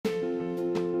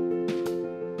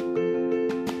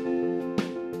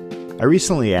I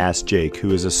recently asked Jake, who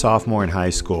is a sophomore in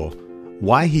high school,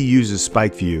 why he uses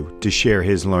SpikeView to share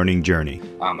his learning journey.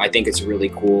 I think it's really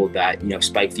cool that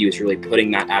SpikeView is really putting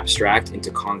that abstract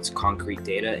into concrete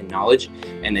data and knowledge,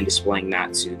 and then displaying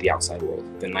that to the outside world.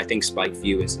 And I think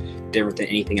SpikeView is different than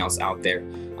anything else out there.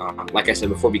 Like I said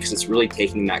before, because it's really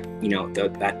taking that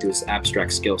those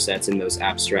abstract skill sets and those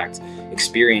abstract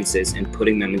experiences and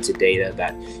putting them into data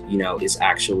that is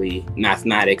actually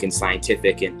mathematic and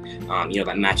scientific, and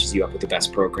that matches you up with the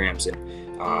best programs and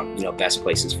best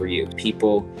places for you.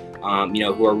 People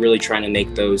who are really trying to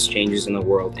make those changes in the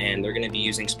world, and they're going to be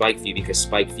using SpikeView because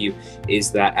SpikeView is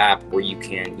that app where you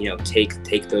can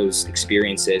take those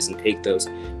experiences and take those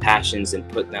passions and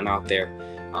put them out there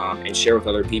and share with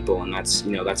other people, and that's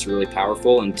really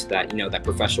powerful. And to that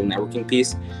professional networking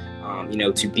piece,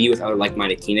 to be with other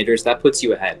like-minded teenagers, that puts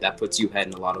you ahead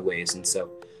in a lot of ways. And so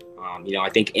I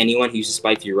think anyone who uses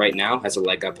SpikeView right now has a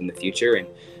leg up in the future, and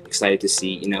excited to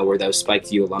see where those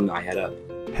SpikeView alumni head up.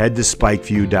 Head to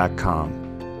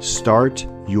spikeview.com. Start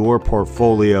your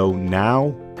portfolio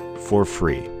now for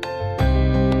free.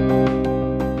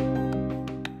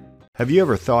 Have you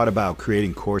ever thought about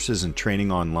creating courses and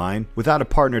training online? Without a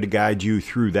partner to guide you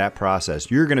through that process,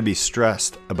 you're going to be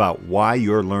stressed about why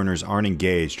your learners aren't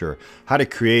engaged or how to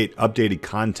create updated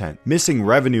content, missing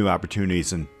revenue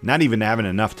opportunities, and not even having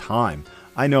enough time.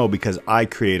 I know because I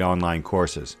create online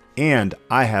courses, and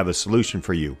I have a solution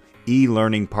for you: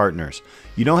 eLearning Partners.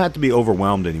 You don't have to be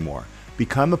overwhelmed anymore.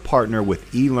 Become a partner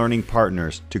with eLearning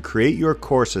Partners to create your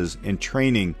courses and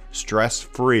training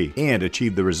stress-free and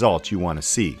achieve the results you want to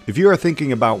see. If you are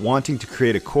thinking about wanting to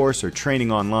create a course or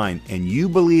training online, and you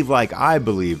believe, like I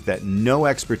believe, that no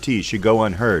expertise should go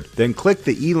unheard, then click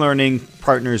the eLearning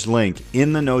Partners link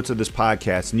in the notes of this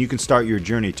podcast, and you can start your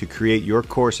journey to create your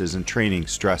courses and training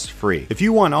stress-free. If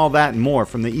you want all that and more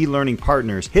from the eLearning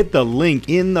Partners, hit the link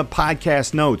in the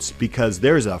podcast notes, because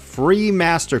there's a free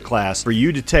masterclass for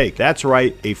you to take. That's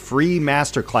right, a free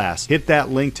masterclass. Hit that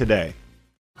link today.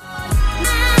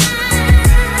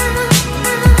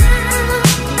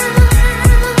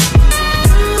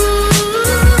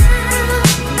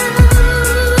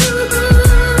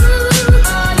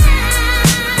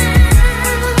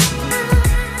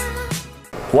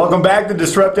 Welcome back to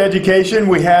Disrupt Education.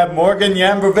 We have Morgan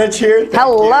Yambrovich here.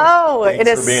 Hello. It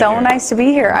is so nice to be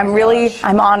here.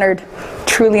 I'm honored,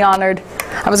 truly honored.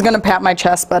 I was going to pat my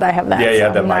chest, but I have that. Yeah, you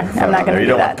have that microphone. I'm not going to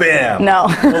do that. Bam.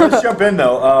 No. Well, let's jump in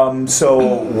though. So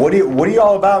what are you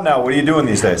all about now? What are you doing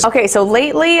these days? Okay, so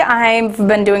lately I've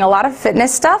been doing a lot of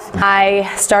fitness stuff.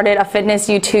 I started a fitness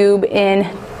YouTube in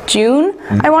June,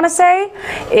 I want to say.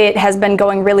 It has been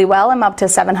going really well. I'm up to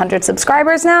 700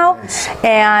 subscribers now. Nice.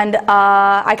 And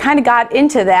I kind of got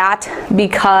into that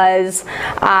because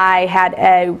I had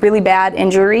a really bad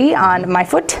injury on my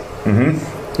foot.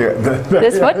 Yeah,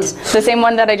 this foot, the same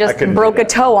one that I just broke a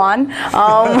toe on.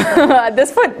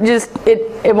 This foot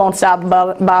it won't stop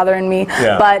bothering me.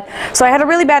 Yeah. But so I had a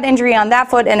really bad injury on that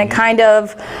foot, and it kind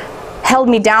of held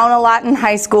me down a lot in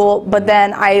high school, but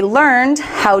then I learned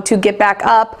how to get back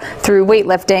up through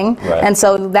weightlifting. Right. And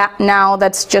so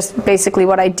that's just basically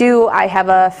what I do. I have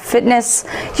a fitness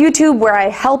YouTube where I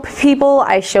help people.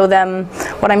 I show them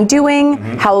what I'm doing,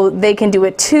 how they can do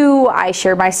it too. I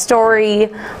share my story.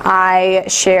 I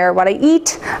share what I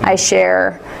eat. I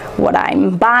share what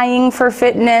I'm buying for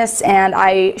fitness, and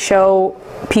I show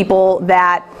people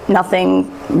that nothing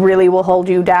really will hold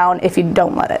you down if you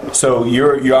don't let it. So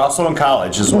you're also in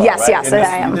college as well, yes, right? Yes,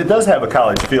 I am. It does have a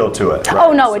college feel to it, right?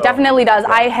 Oh no, it definitely does.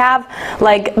 I have,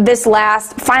 like this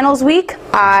last finals week,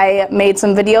 I made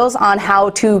some videos on how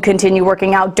to continue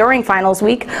working out during finals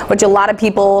week, which a lot of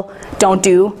people don't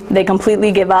do. They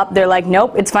completely give up. They're like,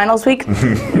 nope, it's finals week.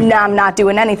 No, I'm not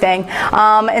doing anything.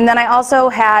 And then I also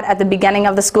had, at the beginning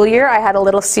of the school year, I had a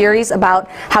little series about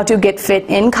how to get fit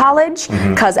in college,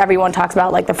 because everyone talks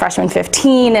about like the freshman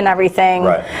 15 and everything,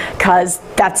 because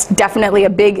that's definitely a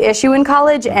big issue in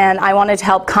college, and I wanted to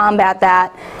help combat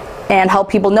that and help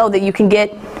people know that you can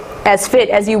get as fit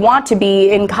as you want to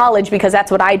be in college, because that's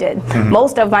what I did.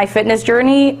 Most of my fitness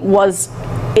journey was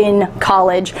in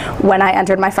college when I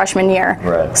entered my freshman year.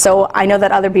 Right. So I know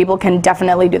that other people can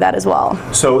definitely do that as well.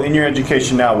 So in your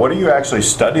education now, what are you actually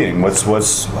studying?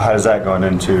 How's that going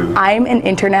into? I'm an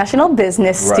international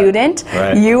business student.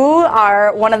 Right. You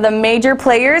are one of the major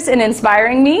players in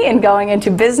inspiring me in going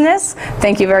into business.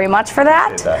 Thank you very much for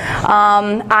that.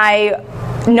 I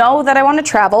know that I want to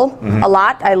travel a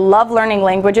lot. I love learning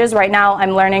languages. Right now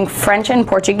I'm learning French and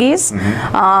Portuguese.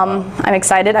 I'm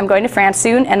excited. I'm going to France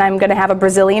soon, and I'm going to have a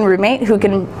Brazilian roommate who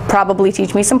can probably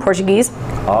teach me some Portuguese.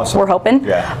 Awesome. We're hoping.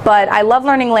 Yeah. But I love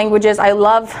learning languages. I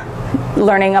love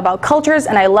learning about cultures,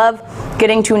 and I love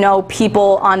getting to know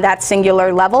people on that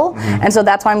singular level. And so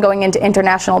that's why I'm going into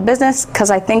international business,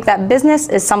 because I think that business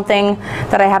is something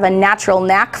that I have a natural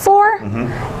knack for,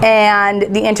 and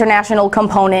the international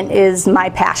component is my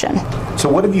passion. So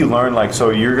what have you learned? Like, so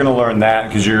you're going to learn that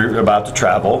because you're about to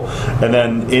travel, and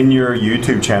then in your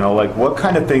YouTube channel, like, what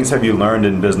kind of things have you learned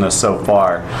in business so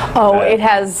far? Oh, it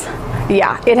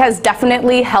has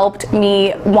definitely helped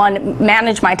me, one,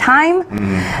 manage my time,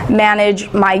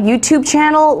 manage my YouTube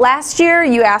channel. Last year,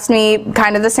 you asked me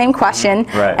kind of the same question,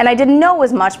 and I didn't know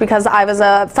as much because I was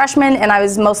a freshman and I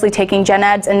was mostly taking gen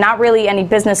eds and not really any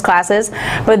business classes.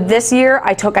 But this year,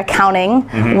 I took accounting,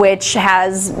 which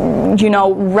has,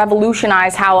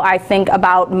 revolutionized how I think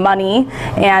about money,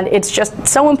 and it's just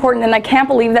so important, and I can't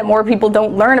believe that more people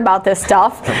don't learn about this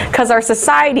stuff, because our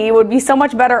society would be so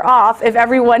much better off if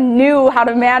everyone knew how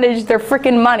to manage their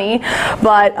freaking money.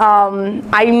 But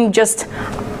I'm just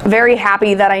very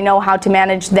happy that I know how to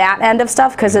manage that end of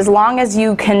stuff, because as long as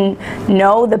you can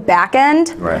know the back end,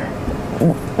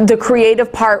 the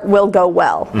creative part will go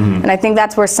well. And I think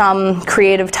that's where some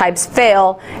creative types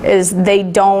fail, is they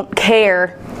don't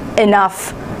care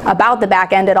enough about the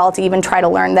back end at all to even try to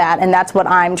learn that, and that's what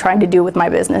I'm trying to do with my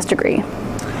business degree.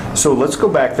 So let's go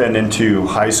back then into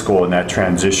high school and that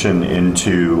transition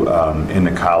into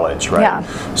college, right?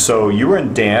 Yeah. So you were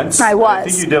in dance. I was. I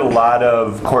think you did a lot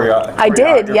of choreography. I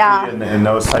did, yeah. And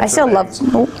those types of things. I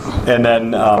still love and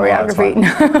then choreography.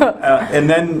 And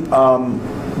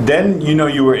then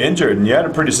you were injured, and you had a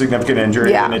pretty significant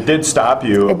injury, and it did stop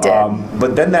you. It did.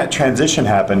 But then that transition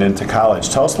happened into college.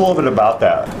 Tell us a little bit about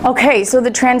that. Okay, so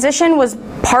the transition was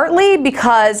partly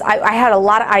because I had a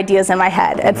lot of ideas in my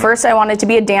head. At first, I wanted to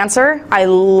be a dancer. I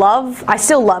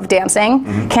still love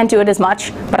dancing. Can't do it as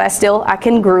much, but I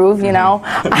can groove,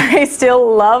 I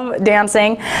still love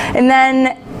dancing. And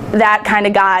then that kind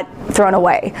of got thrown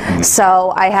away.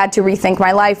 So I had to rethink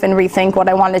my life and rethink what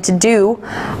I wanted to do.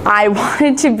 I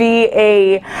wanted to be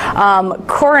a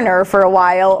coroner for a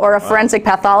while, or a forensic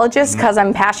pathologist, because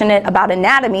I'm passionate about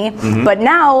anatomy, but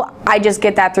now I just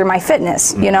get that through my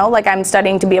fitness, like I'm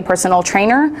studying to be a personal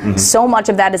trainer. So much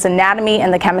of that is anatomy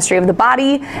and the chemistry of the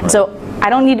body. So I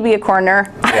don't need to be a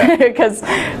coroner, because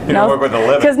you can work with the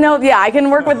living. I can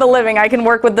work with the living. I can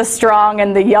work with the strong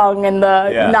and the young and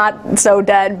the not so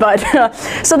dead. But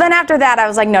so then after that, I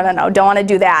was like, no, don't want to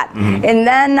do that. And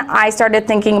then I started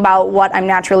thinking about what I'm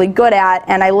naturally good at,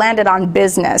 and I landed on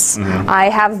business. I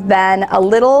have been a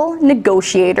little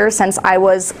negotiator since I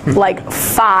was like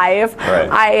 5.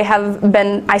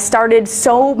 I started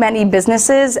so many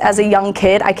businesses as a young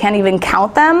kid, I can't even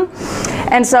count them.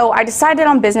 And so I decided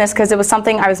on business because it was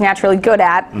something I was naturally good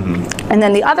at. And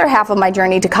then the other half of my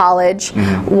journey to college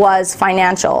was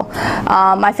financial.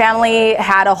 My family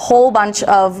had a whole bunch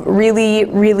of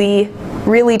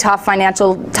really tough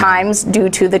financial times due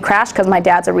to the crash, because my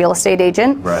dad's a real estate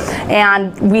agent.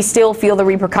 And we still feel the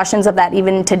repercussions of that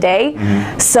even today.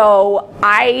 So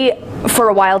I, for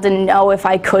a while, didn't know if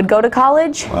I could go to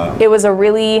college. It was a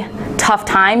really tough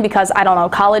time, because I don't know,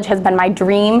 college has been my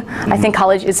dream. I think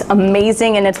college is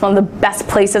amazing, and it's one of the best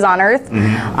places on earth.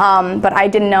 But I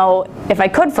didn't know if I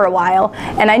could for a while,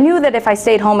 and I knew that if I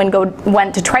stayed home and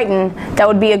went to Triton, that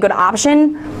would be a good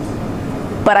option.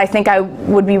 But I think I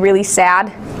would be really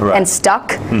sad and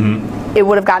stuck. It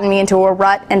would have gotten me into a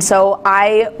rut. And so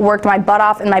I worked my butt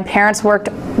off, and my parents worked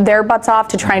their butts off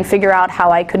to try and figure out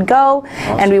how I could go.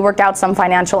 And we worked out some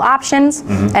financial options.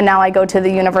 And now I go to the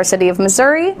University of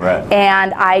Missouri.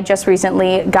 And I just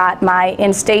recently got my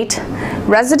in-state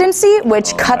residency,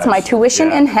 which cuts my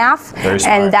tuition in half.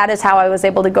 And that is how I was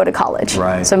able to go to college.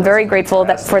 So I'm very grateful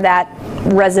for that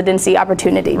residency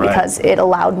opportunity, because it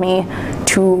allowed me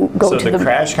to go to the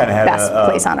crash kind of had best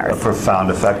place on earth. A profound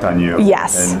effect on you.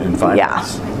 Yes. In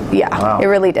finance. It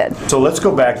really did. So let's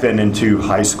go back then into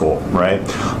high school, right?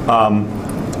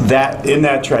 That in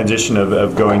that transition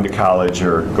of going to college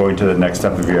or going to the next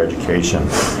step of your education,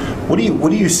 what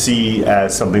do you see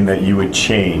as something that you would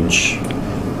change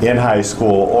in high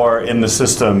school or in the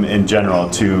system in general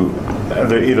to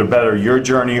either better your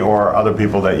journey or other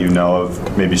people that you know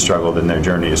have maybe struggled in their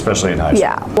journey, especially in high school?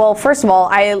 Yeah, well, first of all,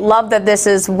 I love that this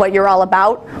is what you're all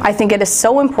about. I think it is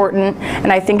so important,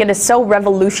 and I think it is so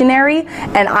revolutionary,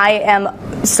 and I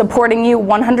am supporting you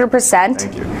 100%.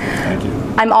 Thank you. Thank you.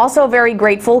 I'm also very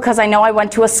grateful because I know I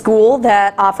went to a school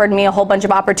that offered me a whole bunch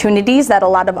of opportunities that a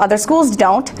lot of other schools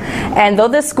don't. And though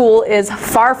this school is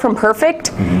far from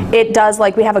perfect, it does,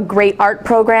 like, we have a great art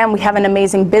program, we have an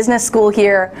amazing business school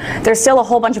here. There's still a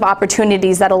whole bunch of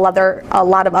opportunities that a lot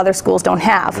of other schools don't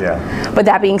have. But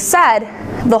that being said,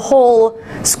 the whole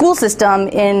school system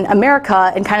in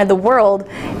America and kind of the world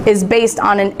is based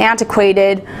on an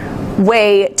antiquated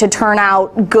way to turn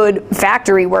out good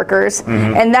factory workers,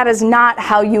 and that is not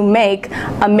how you make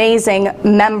amazing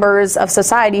members of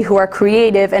society who are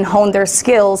creative and hone their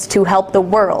skills to help the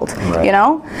world, you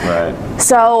know?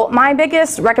 So my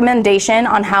biggest recommendation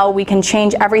on how we can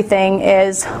change everything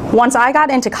is, once I got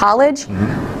into college,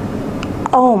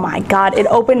 oh my God, it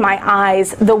opened my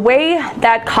eyes. The way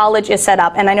that college is set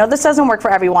up, and I know this doesn't work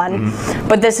for everyone,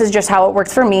 but this is just how it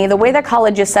works for me. The way that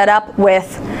college is set up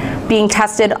with being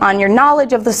tested on your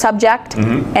knowledge of the subject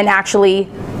and actually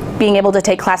being able to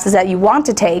take classes that you want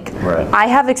to take. I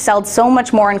have excelled so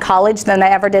much more in college than I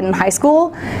ever did in high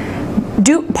school.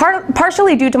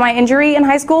 Partially due to my injury in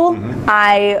high school,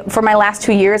 for my last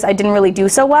 2 years, I didn't really do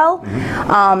so well.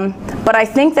 But I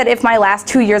think that if my last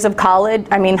 2 years of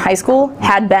high school,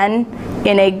 had been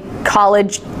in a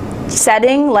college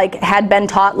setting, like had been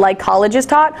taught like college is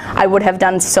taught, I would have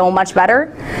done so much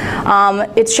better.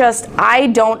 It's just, I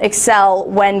don't excel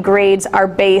when grades are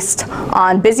based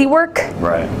on busy work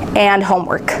and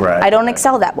homework. I don't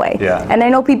excel that way. And I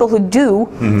know people who do.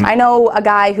 I know a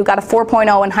guy who got a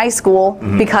 4.0 in high school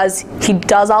because he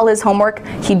does all his homework,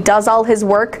 he does all his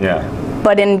work,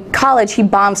 but in college he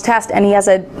bombs tests and he has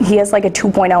like a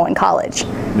 2.0 in college.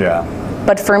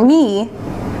 But for me,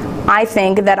 I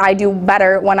think that I do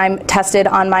better when I'm tested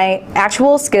on my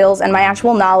actual skills and my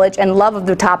actual knowledge and love of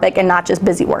the topic and not just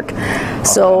busy work.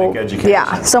 So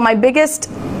yeah, so my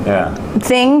biggest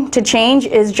thing to change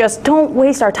is just don't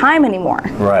waste our time anymore.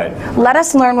 Let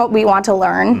us learn what we want to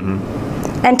learn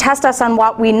and test us on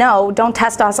what we know. Don't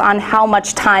test us on how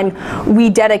much time we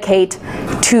dedicate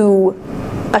to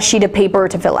a sheet of paper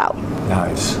to fill out.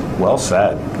 Nice. Well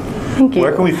said. Thank you.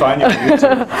 Where can we find you on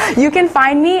YouTube? You can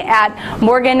find me at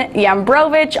Morgan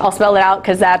Yambrovich. I'll spell it out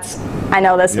because that's, I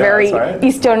know that's very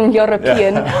Eastern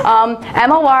European.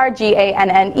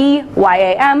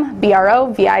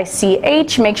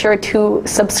 MorganEyambrovich. Make sure to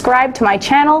subscribe to my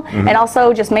channel and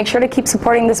also just make sure to keep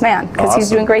supporting this man because he's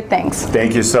doing great things.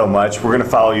 Thank you so much. We're going to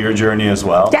follow your journey as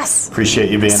well. Yes. Appreciate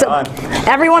you being on.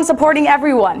 Everyone supporting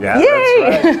everyone. Yeah, yay!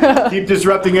 That's right. Keep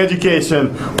disrupting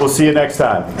education. We'll see you next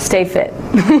time. Stay fit.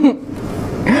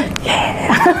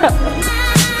 Yeah.